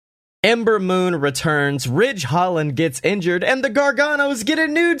Ember Moon returns, Ridge Holland gets injured, and the Garganos get a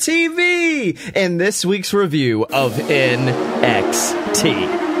new TV in this week's review of NXT.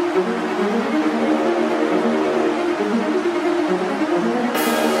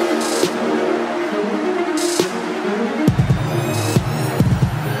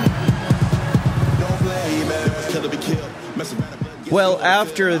 Well,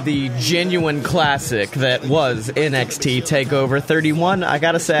 after the genuine classic that was NXT TakeOver 31, I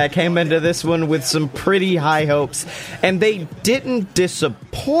gotta say I came into this one with some pretty high hopes, and they didn't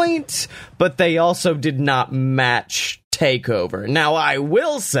disappoint, but they also did not match TakeOver. Now, I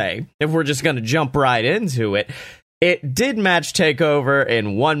will say, if we're just gonna jump right into it, it did match TakeOver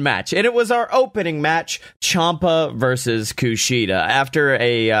in one match, and it was our opening match, Ciampa versus Kushida. After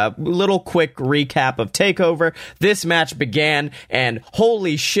a little quick recap of TakeOver, this match began, and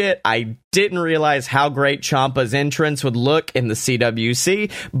holy shit, I didn't realize how great Ciampa's entrance would look in the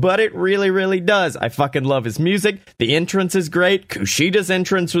CWC, but it really, really does. I fucking love his music. The entrance is great. Kushida's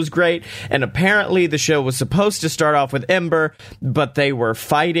entrance was great, and apparently the show was supposed to start off with Ember, but they were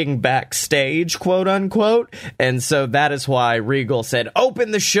fighting backstage, quote unquote, and so that is why Regal said,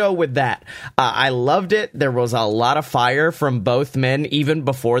 open the show with that. I loved it. There was a lot of fire from both men even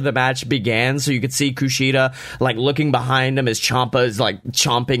before the match began, so you could see Kushida like looking behind him as Ciampa is like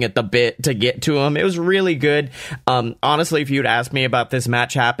chomping at the bit to get to him. It was really good. Honestly, if you'd asked me about this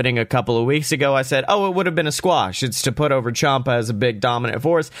match happening a couple of weeks ago, I said, oh, it would have been a squash. It's to put over Ciampa as a big dominant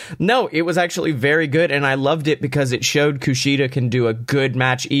force. No, it was actually very good, and I loved it because it showed Kushida can do a good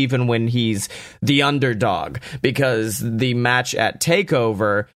match even when he's the underdog, because the match at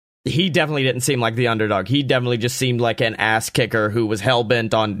TakeOver, he definitely didn't seem like the underdog. He definitely just seemed like an ass kicker who was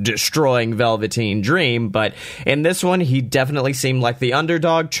hell-bent on destroying Velveteen Dream. But in this one, he definitely seemed like the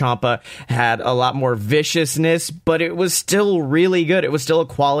underdog. Ciampa had a lot more viciousness, but it was still really good. It was still a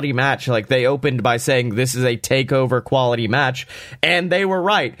quality match. Like, they opened by saying this is a TakeOver quality match, and they were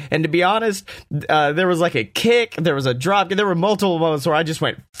right. And to be honest, there was like a kick, there was a drop, there were multiple moments where I just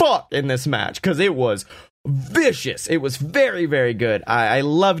went, fuck, in this match, because it was vicious. It was very, very good. I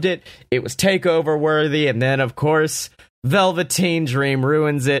loved it. It was TakeOver worthy. And then, of course, Velveteen Dream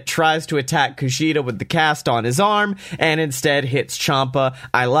ruins it, tries to attack Kushida with the cast on his arm, and instead hits Ciampa.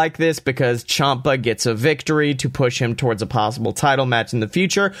 I like this because Ciampa gets a victory to push him towards a possible title match in the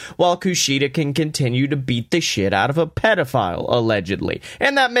future, while Kushida can continue to beat the shit out of a pedophile, allegedly.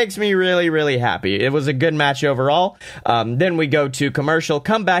 And that makes me really, really happy. It was a good match overall. Then we go to commercial,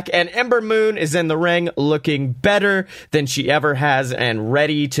 come back, and Ember Moon is in the ring looking better than she ever has and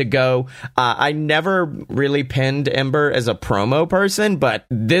ready to go. I never really pinned Ember as a promo person, but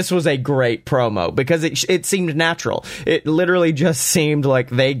this was a great promo because it seemed natural. It literally just seemed like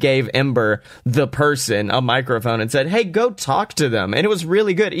they gave Ember, the person, a microphone and said, hey, go talk to them. And it was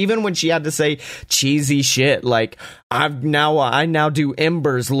really good. Even when she had to say cheesy shit like, I now do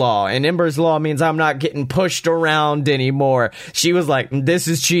Ember's Law, and Ember's Law means I'm not getting pushed around anymore. She was like, this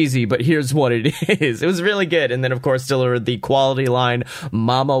is cheesy, but here's what it is. It was really good. And then, of course, delivered the quality line,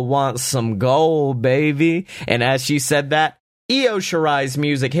 Mama wants some gold, baby. And as she said that, Io Shirai's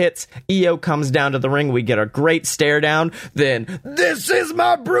music hits. Io comes down to the ring. We get a great stare down. Then, this is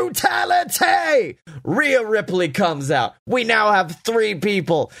my brutality! Rhea Ripley comes out. We now have 3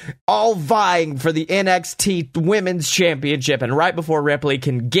 people all vying for the NXT Women's Championship. And right before Ripley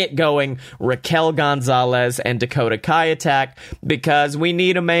can get going, Raquel Gonzalez and Dakota Kai attack because we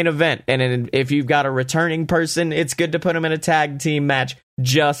need a main event. And if you've got a returning person, it's good to put them in a tag team match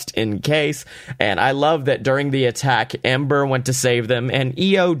just in case. And I love that during the attack, Ember went to save them and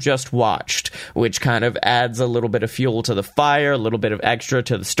Io just watched, which kind of adds a little bit of fuel to the fire, a little bit of extra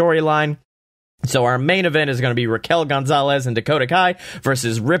to the storyline. So our main event is going to be Raquel Gonzalez and Dakota Kai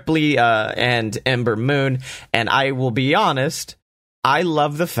versus Ripley and Ember Moon. And I will be honest, I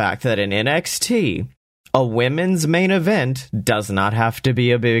love the fact that in NXT, a women's main event does not have to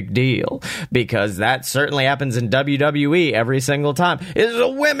be a big deal, because that certainly happens in WWE every single time. It's a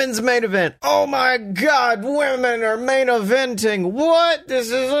women's main event. Oh my God, women are main eventing. What?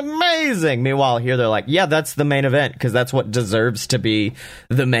 This is amazing. Meanwhile, here they're like, yeah, that's the main event, because that's what deserves to be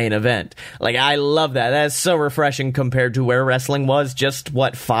the main event. Like, I love that. That's so refreshing compared to where wrestling was just,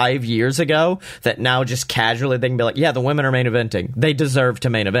 5 years ago, that now just casually they can be like, yeah, the women are main eventing. They deserve to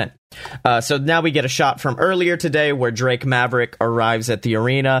main event. So now we get a shot from earlier today where Drake Maverick arrives at the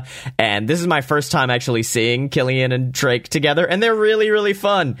arena, and this is my first time actually seeing Killian and Drake together, and they're really, really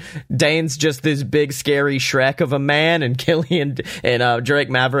fun. Dane's just this big, scary Shrek of a man, and Killian and Drake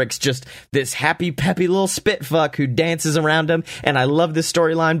Maverick's just this happy, peppy little spitfuck who dances around him, and I love this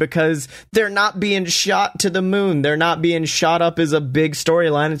storyline because they're not being shot to the moon. They're not being shot up as a big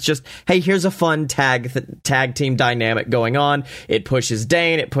storyline. It's just, hey, here's a fun tag team dynamic going on. It pushes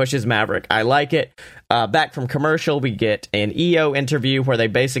Dane, it pushes Maverick. I like it. Back from commercial, we get an EO interview where they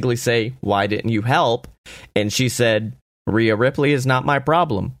basically say, why didn't you help? And she said, Rhea Ripley is not my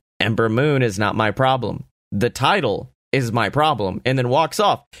problem. Ember Moon is not my problem. The title is my problem. And then walks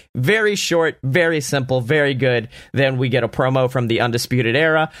off. Very short, very simple, very good. Then we get a promo from the Undisputed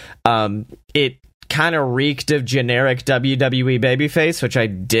Era. It kind of reeked of generic WWE babyface, which I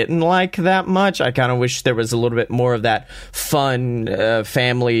didn't like that much. I kind of wish there was a little bit more of that fun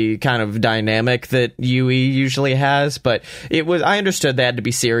family kind of dynamic that UE usually has, but it was, I understood they had to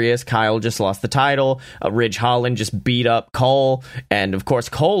be serious. Kyle just lost the title. Ridge Holland just beat up Cole, and of course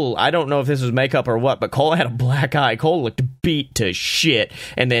Cole, I don't know if this was makeup or what, but Cole had a black eye. Cole looked beat to shit,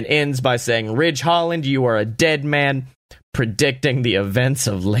 and then ends by saying, Ridge Holland, you are a dead man, predicting the events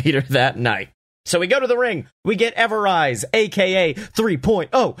of later that night. So we go to the ring. We get Everrise, a.k.a.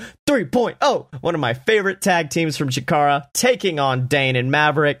 3.0, 3.0, one of my favorite tag teams from Chikara, taking on Dane and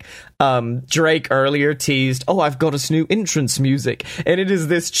Maverick. Drake earlier teased, I've got us new entrance music. And it is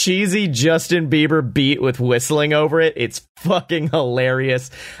this cheesy Justin Bieber beat with whistling over it. It's fucking hilarious.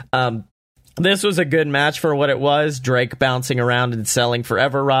 This was a good match for what it was. Drake bouncing around and selling for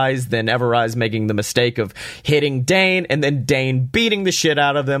Everrise, then Everrise making the mistake of hitting Dane, and then Dane beating the shit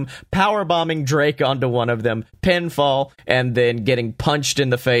out of them, powerbombing Drake onto one of them, pinfall, and then getting punched in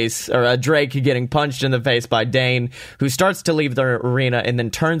the face, or Drake getting punched in the face by Dane, who starts to leave the arena and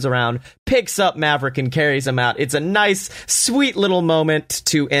then turns around, picks up Maverick and carries him out. It's a nice, sweet little moment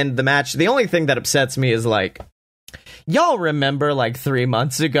to end the match. The only thing that upsets me is, y'all remember 3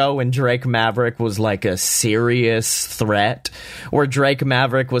 months ago when Drake Maverick was a serious threat, where Drake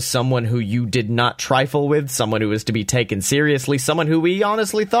Maverick was someone who you did not trifle with, someone who was to be taken seriously, someone who we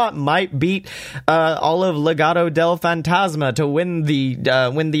honestly thought might beat all of Legado del Fantasma to win the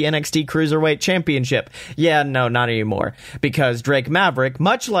NXT Cruiserweight Championship. Yeah, no, not anymore, because Drake Maverick,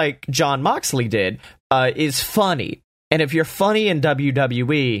 much like Jon Moxley did, is funny. And if you're funny in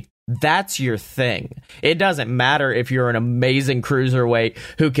WWE, that's your thing. It doesn't matter if you're an amazing cruiserweight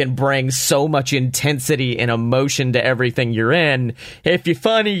who can bring so much intensity and emotion to everything you're in. If you're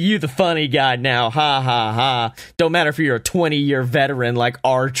funny, you the funny guy now. Ha ha ha. Don't matter if you're a 20-year veteran like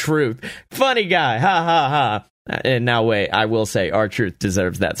R-Truth. Funny guy. Ha ha ha. And now wait, I will say R-Truth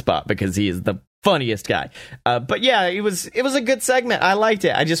deserves that spot because he is the funniest guy. But yeah, it was a good segment. I liked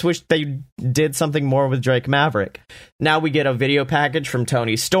it. I just wish they did something more with Drake Maverick. Now we get a video package from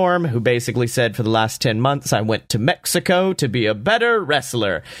Tony Storm, who basically said, for the last 10 months, I went to Mexico to be a better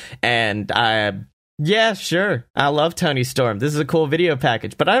wrestler. And yeah, sure. I love Tony Storm. This is a cool video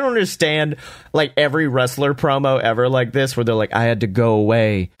package. But I don't understand, every wrestler promo ever like this, where they're like, I had to go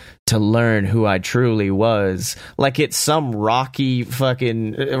away to learn who I truly was. It's some Rocky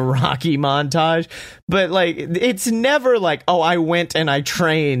montage. But, it's never I went and I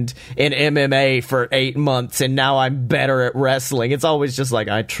trained in MMA for 8 months and now I'm better at wrestling. It's always just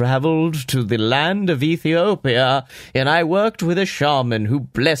I traveled to the land of Ethiopia and I worked with a shaman who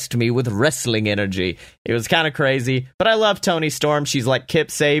blessed me with wrestling energy. It was kind of crazy, but I love Tony Storm. She's like Kip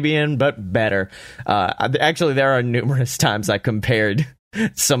Sabian, but better. Actually, there are numerous times I compared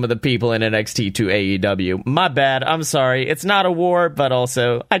some of the people in NXT to AEW. My bad. I'm sorry. It's not a war, but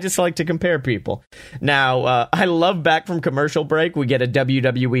also I just like to compare people. Now, I love back from commercial break. We get a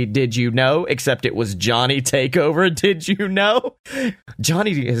WWE Did You Know, except it was Johnny Takeover. Did you know?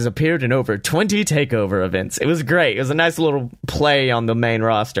 Johnny has appeared in over 20 Takeover events. It was great. It was a nice little play on the main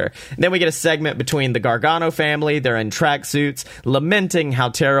roster. And then we get a segment between the Gargano family. They're in tracksuits, lamenting how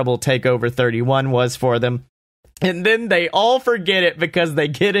terrible Takeover 31 was for them. And then they all forget it because they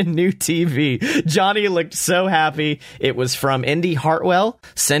get a new TV. Johnny looked so happy. It was from Indy Hartwell,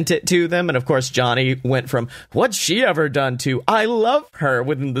 sent it to them. And of course, Johnny went from, what's she ever done, to, I love her,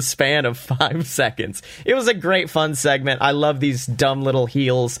 within the span of 5 seconds. It was a great, fun segment. I love these dumb little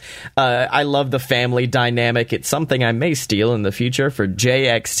heels. I love the family dynamic. It's something I may steal in the future for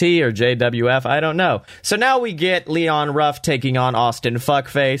JXT or JWF. I don't know. So now we get Leon Ruff taking on Austin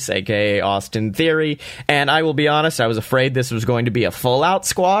Fuckface, aka Austin Theory. And I will be honest, I was afraid this was going to be a full-out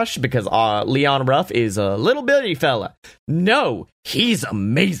squash because Leon Ruff is a little bitty fella. No, he's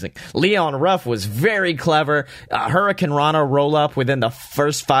amazing. Leon Ruff was very clever. Hurricane Rana roll up within the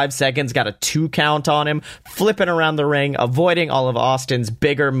first 5 seconds, got a 2 count on him, flipping around the ring, avoiding all of Austin's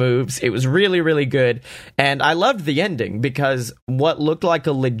bigger moves. It was really, really good. And I loved the ending because what looked like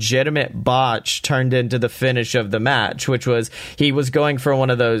a legitimate botch turned into the finish of the match, which was he was going for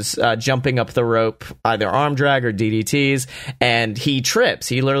one of those jumping up the rope, either arm drag or DDTs, and he trips.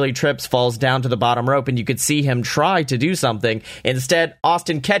 He literally trips, falls down to the bottom rope, and you could see him try to do something. Instead,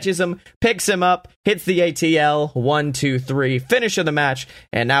 Austin catches him, picks him up, hits the ATL, 1, 2, 3, finish of the match,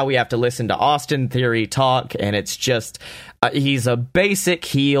 and now we have to listen to Austin Theory talk, and it's just, he's a basic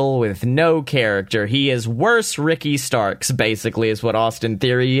heel with no character. He is worse Ricky Starks, basically, is what Austin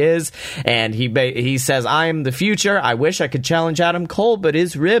Theory is, and he says, I am the future, I wish I could challenge Adam Cole, but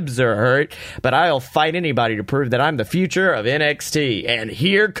his ribs are hurt, but I'll fight anybody to prove that I'm the future of NXT, and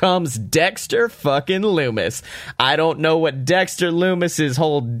here comes Dexter fucking Lumis. I don't know what Dexter Lumis's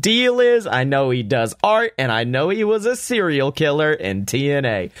whole deal is. I know he does art, and I know he was a serial killer in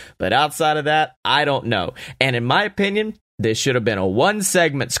TNA, but outside of that, I don't know. And in my opinion, this should have been a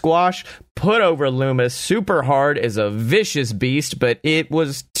 1-segment squash, put over Lumis super hard as a vicious beast, but it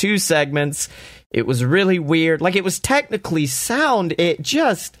was 2 segments. It was really weird. Like, it was technically sound, it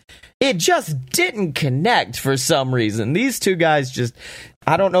just didn't connect for some reason. These 2 guys just,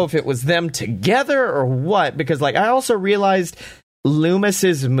 I don't know if it was them together or what, because, like, I also realized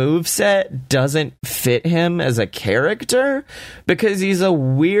Lumis's moveset doesn't fit him as a character because he's a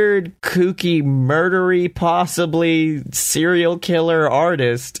weird, kooky, murdery, possibly serial killer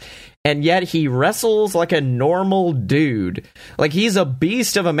artist, and yet he wrestles like a normal dude. Like, he's a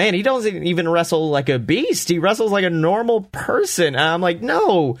beast of a man. He doesn't even wrestle like a beast. He wrestles like a normal person. And I'm like,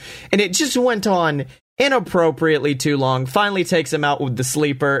 no. And it just went on inappropriately too long. Finally takes him out with the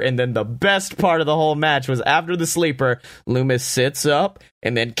sleeper, and then the best part of the whole match was after the sleeper, Lumis sits up,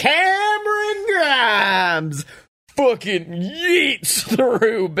 and then Cameron Grimes fucking yeets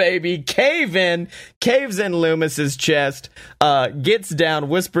through, baby. Caves in Lumis's chest, gets down,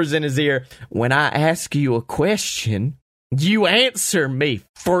 whispers in his ear, when I ask you a question, you answer me,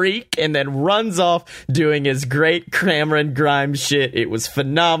 freak, and then runs off doing his great Cameron Grimes shit. It was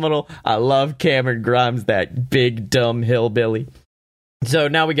phenomenal. I love Cameron Grimes, that big, dumb hillbilly. So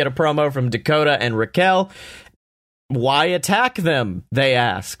now we get a promo from Dakota and Raquel. Why attack them? They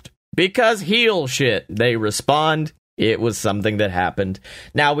asked. Because heel shit, they respond. It was something that happened.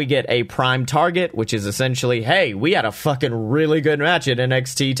 Now we get a prime target, which is essentially, hey, we had a fucking really good match at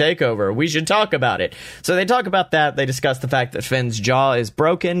NXT TakeOver. We should talk about it. So they talk about that. They discuss the fact that Finn's jaw is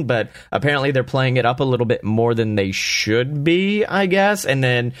broken, but apparently they're playing it up a little bit more than they should be, I guess. And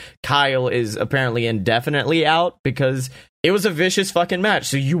then Kyle is apparently indefinitely out because it was a vicious fucking match,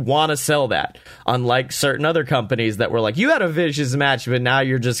 so you want to sell that. Unlike certain other companies that were like, you had a vicious match, but now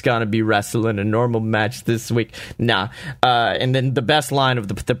you're just going to be wrestling a normal match this week. Nah. And then the best line of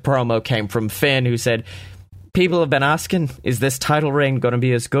the promo came from Finn, who said, people have been asking, is this title reign going to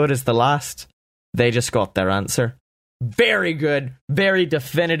be as good as the last? They just got their answer. Very good, very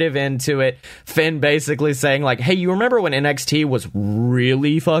definitive into it. Finn basically saying like, hey, you remember when NXT was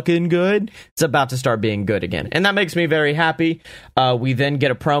really fucking good? It's about to start being good again. And that makes me very happy. We then get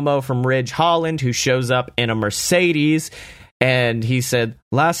a promo from Ridge Holland, who shows up in a Mercedes. And he said,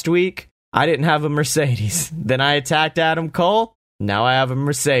 last week, I didn't have a Mercedes. Then I attacked Adam Cole. Now I have a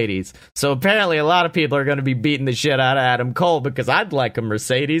Mercedes. So apparently a lot of people are going to be beating the shit out of Adam Cole because I'd like a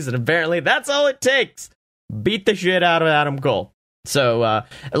Mercedes. And apparently that's all it takes. Beat the shit out of Adam Cole. So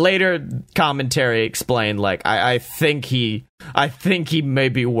later commentary explained like I think he may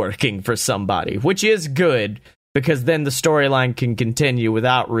be working for somebody, which is good because then the storyline can continue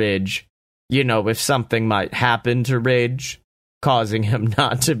without Ridge. You know, if something might happen to Ridge, causing him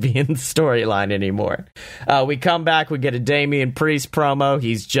not to be in the storyline anymore. We come back, we get a Damian Priest promo.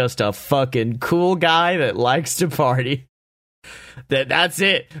 He's just a fucking cool guy that likes to party. That's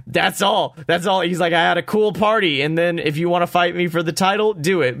it. That's all. He's like, I had a cool party, and then if you want to fight me for the title,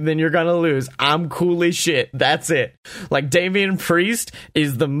 do it. Then you're gonna lose. I'm cool as shit. That's it. Like, Damian Priest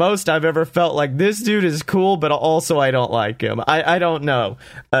is the most I've ever felt like this dude is cool, but also I don't like him. I don't know.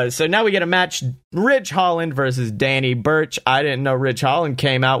 So now we get a match, Ridge Holland versus Danny Burch. I didn't know Ridge Holland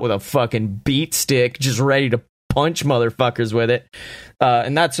came out with a fucking beat stick, just ready to punch motherfuckers with it.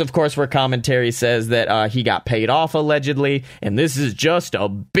 And that's, of course, where commentary says that he got paid off, allegedly, and this is just a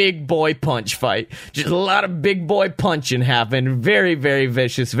big boy punch fight. Just a lot of big boy punching happened. Very, very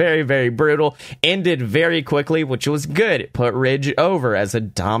vicious, very, very brutal. Ended very quickly, which was good. It put Ridge over as a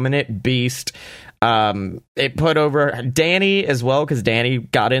dominant beast. It put over Danny as well, because Danny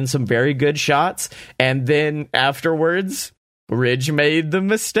got in some very good shots. And then afterwards, Ridge made the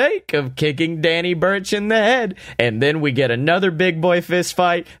mistake of kicking Danny Burch in the head. And then we get another big boy fist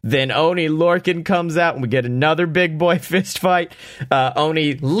fight. Then Oni Lorcan comes out and we get another big boy fist fight.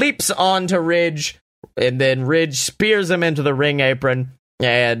 Oni leaps onto Ridge, and then Ridge spears him into the ring apron.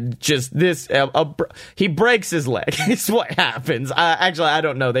 And just this, he breaks his leg. It's what happens. Actually, I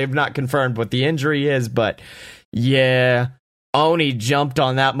don't know. They've not confirmed what the injury is, but yeah. Oni jumped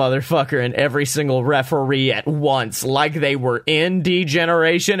on that motherfucker and every single referee at once, like they were in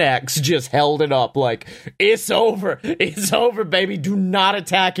D-Generation X, just held it up like, it's over. It's over, baby. Do not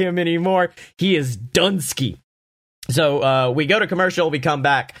attack him anymore. He is Dunsky. So we go to commercial, we come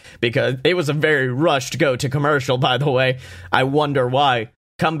back, because it was a very rushed go to commercial, by the way. I wonder why.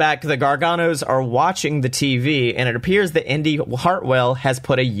 Come back, the Garganos are watching the TV, and it appears that Indy Hartwell has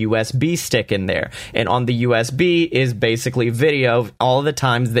put a USB stick in there. And on the USB is basically video of all the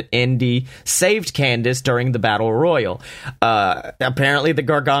times that Indy saved Candice during the Battle Royal. Apparently, the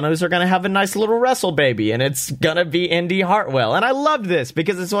Garganos are going to have a nice little wrestle baby, and it's going to be Indy Hartwell. And I love this,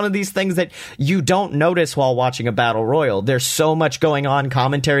 because it's one of these things that you don't notice while watching a Battle Royal. There's so much going on,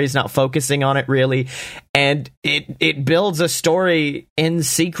 commentary's not focusing on it really, and it builds a story in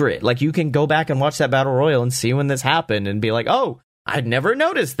secret. Like, you can go back and watch that Battle Royal and see when this happened and be like, oh, I'd never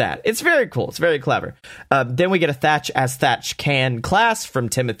noticed that. It's very cool. It's very clever. Then we get a Thatch Can class from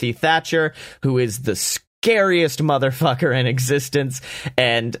Timothy Thatcher, who is the scariest motherfucker in existence.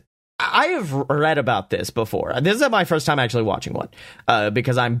 And I have read about this before. This is my first time actually watching one,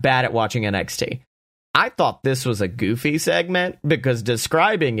 because I'm bad at watching NXT. I thought this was a goofy segment, because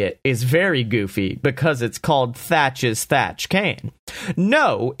describing it is very goofy, because it's called Thatch's Thatch Can.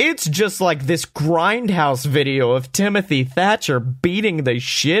 No, it's just like this grindhouse video of Timothy Thatcher beating the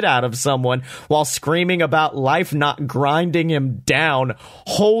shit out of someone while screaming about life not grinding him down.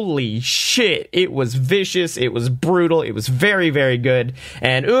 Holy shit. It was vicious. It was brutal. It was very, very good.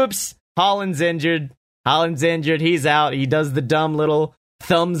 And oops, Holland's injured. He's out. He does the dumb little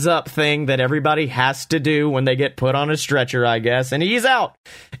thumbs up thing that everybody has to do when they get put on a stretcher, I guess, and he's out.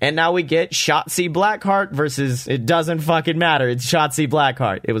 And now we get Shotzi Blackheart versus, it doesn't fucking matter, it's Shotzi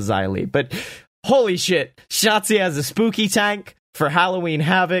Blackheart. It was Xia Li, but holy shit, Shotzi has a spooky tank for Halloween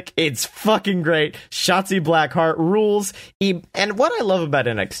Havoc. It's fucking great. Shotzi Blackheart rules. And what I love about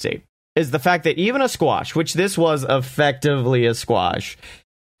NXT is the fact that even a squash, which this was effectively a squash,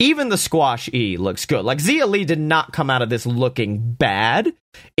 even the squash E looks good. Like, Xia Li did not come out of this looking bad.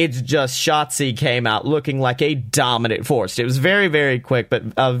 It's just Shotzi came out looking like a dominant force. It was very, very quick, but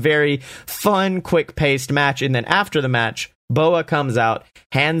a very fun, quick-paced match. And then after the match, Boa comes out,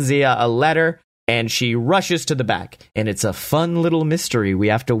 hands Xia a letter, and she rushes to the back. And it's a fun little mystery we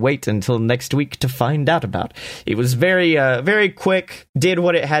have to wait until next week to find out about. It was very, very quick, did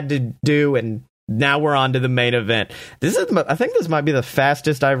what it had to do, and now we're on to the main event. I think this might be the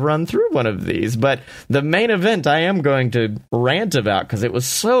fastest I've run through one of these, but the main event I am going to rant about because it was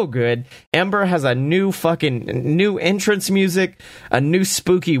so good. Ember has a new entrance music, a new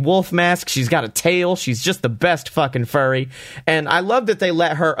spooky wolf mask. She's got a tail. She's just the best fucking furry. And I love that they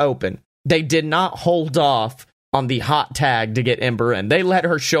let her open. They did not hold off on the hot tag to get Ember in. They let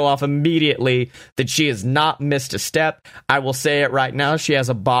her show off immediately that she has not missed a step. I will say it right now, she has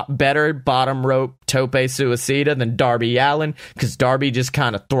a better bottom rope tope suicida than Darby Allin, because Darby just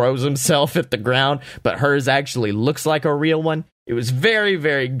kind of throws himself at the ground, but hers actually looks like a real one. It was very,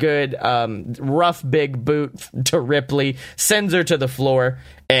 very good. Rough big boot to Ripley, sends her to the floor,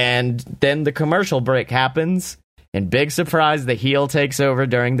 and then the commercial break happens. And big surprise, the heel takes over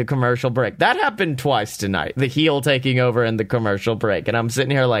during the commercial break. That happened twice tonight, the heel taking over in the commercial break. And I'm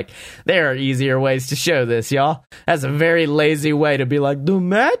sitting here like, there are easier ways to show this, y'all. That's a very lazy way to be like, the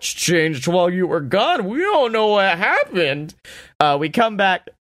match changed while you were gone. We don't know what happened. We come back.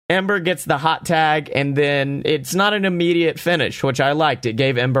 Ember gets the hot tag, and then it's not an immediate finish, which I liked. It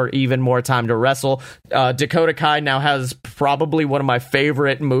gave Ember even more time to wrestle. Dakota Kai now has probably one of my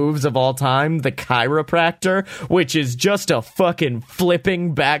favorite moves of all time, the chiropractor, which is just a fucking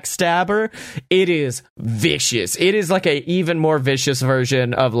flipping backstabber. It is vicious. It is like a even more vicious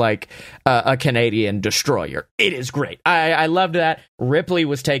version of like a Canadian destroyer. It is great. I loved that. Ripley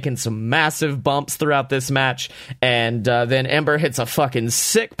was taking some massive bumps throughout this match, and then Ember hits a fucking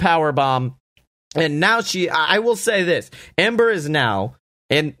sick power bomb, and now I will say this, Ember is now,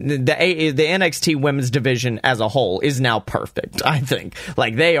 and the NXT women's division as a whole is now perfect, I think.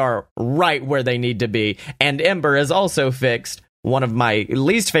 Like, they are right where they need to be, and Ember is also fixed one of my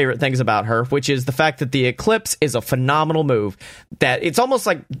least favorite things about her, which is the fact that the Eclipse is a phenomenal move. That it's almost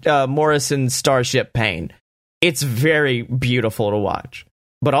like Morrison's Starship Pain. It's very beautiful to watch,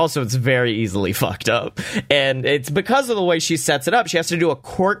 but also it's very easily fucked up. And it's because of the way she sets it up. She has to do a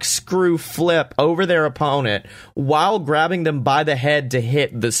corkscrew flip over their opponent while grabbing them by the head to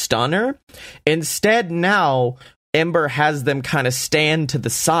hit the stunner. Instead, now Ember has them kind of stand to the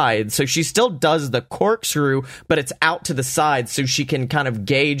side, so she still does the corkscrew, but it's out to the side so she can kind of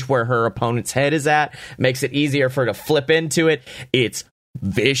gauge where her opponent's head is at. Makes it easier for her to flip into it. It's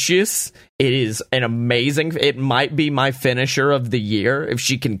vicious. It is an amazing, it might be my finisher of the year if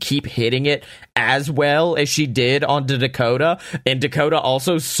she can keep hitting it as well as she did onto Dakota. And Dakota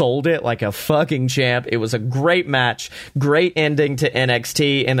also sold it like a fucking champ. It was a great match, great ending to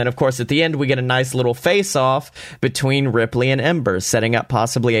NXT. And then, of course, at the end, we get a nice little face-off between Ripley and Ember, setting up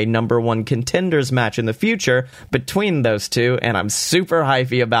possibly a number one contenders match in the future between those two. And I'm super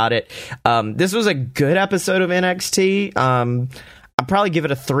hypey about it. This was a good episode of NXT. I'd probably give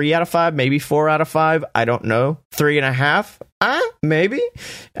it a 3 out of 5, maybe 4 out of 5. I don't know. 3.5? Maybe.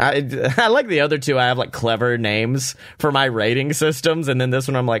 I like the other two. I have like clever names for my rating systems, and then this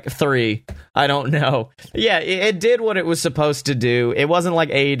one I'm like 3. I don't know. Yeah, it did what it was supposed to do. It wasn't like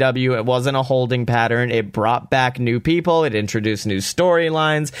AEW. It wasn't a holding pattern. It brought back new people. It introduced new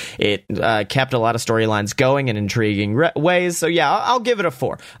storylines. It kept a lot of storylines going in intriguing ways. So yeah, I'll give it a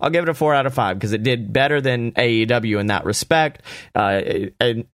 4. I'll give it a 4 out of 5 because it did better than AEW in that respect.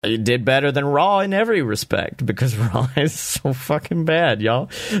 It did better than Raw in every respect because Raw is so fucking bad, y'all.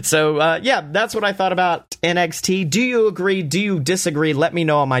 So yeah, that's what I thought about NXT. Do you agree? Do you disagree? Let me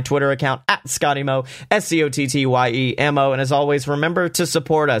know on my Twitter account at ScottyMo, SCOTTYEMO. And as always, remember to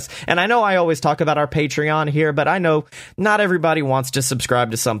support us. And I know I always talk about our Patreon here, but I know not everybody wants to subscribe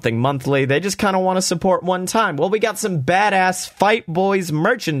to something monthly. They just kind of want to support one time. Well, we got some badass Fight Boys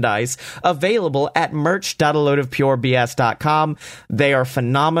merchandise available at merch.aloadofpurebs.com. They are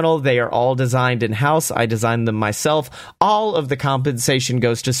phenomenal. They are all designed in-house. I designed them myself. All of the compensation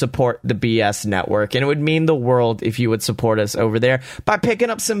goes to support the BS network, and it would mean the world if you would support us over there by picking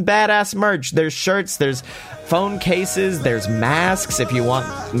up some badass merch. There's shirts, there's phone cases, there's masks if you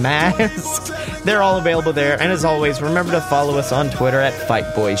want masks. They're all available there. And as always, remember to follow us on Twitter at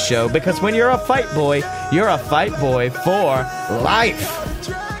Fight Boy Show, because when you're a fight boy, you're a fight boy for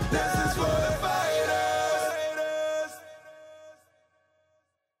life.